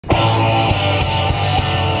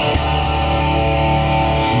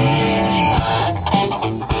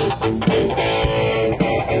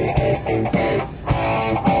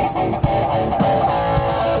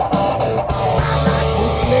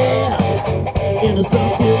into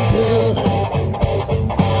something good.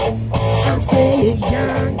 I see a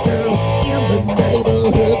young girl in the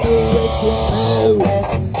neighborhood, the way she moves,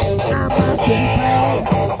 I must confess,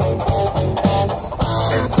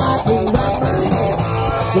 I'm about to run my hands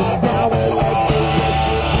up and down her legs the way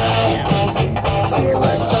she drives. She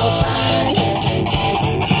looks so fine,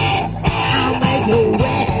 I'll make her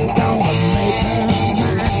wet, gonna make her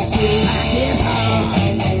mine. She like it hard,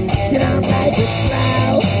 she don't like it slow.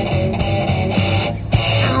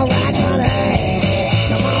 Alright honey,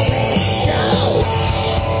 come on let's go.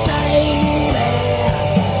 Baby,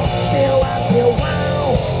 feel what you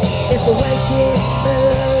want, it's the way she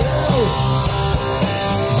moves.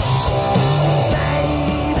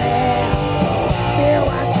 Baby, feel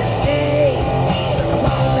what you need, so come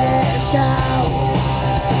on let's go.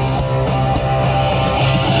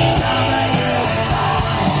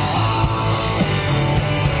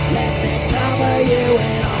 Let me cover you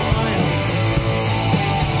in oil.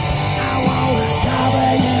 I wanna cover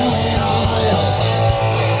you in oil.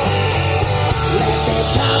 Let me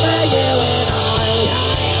cover you in oil.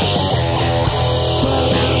 Put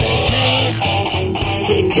around this hand,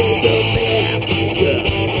 she did the business.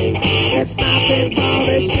 It's nothing for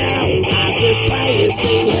the show. I just play to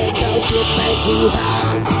see her, though she'll make you high.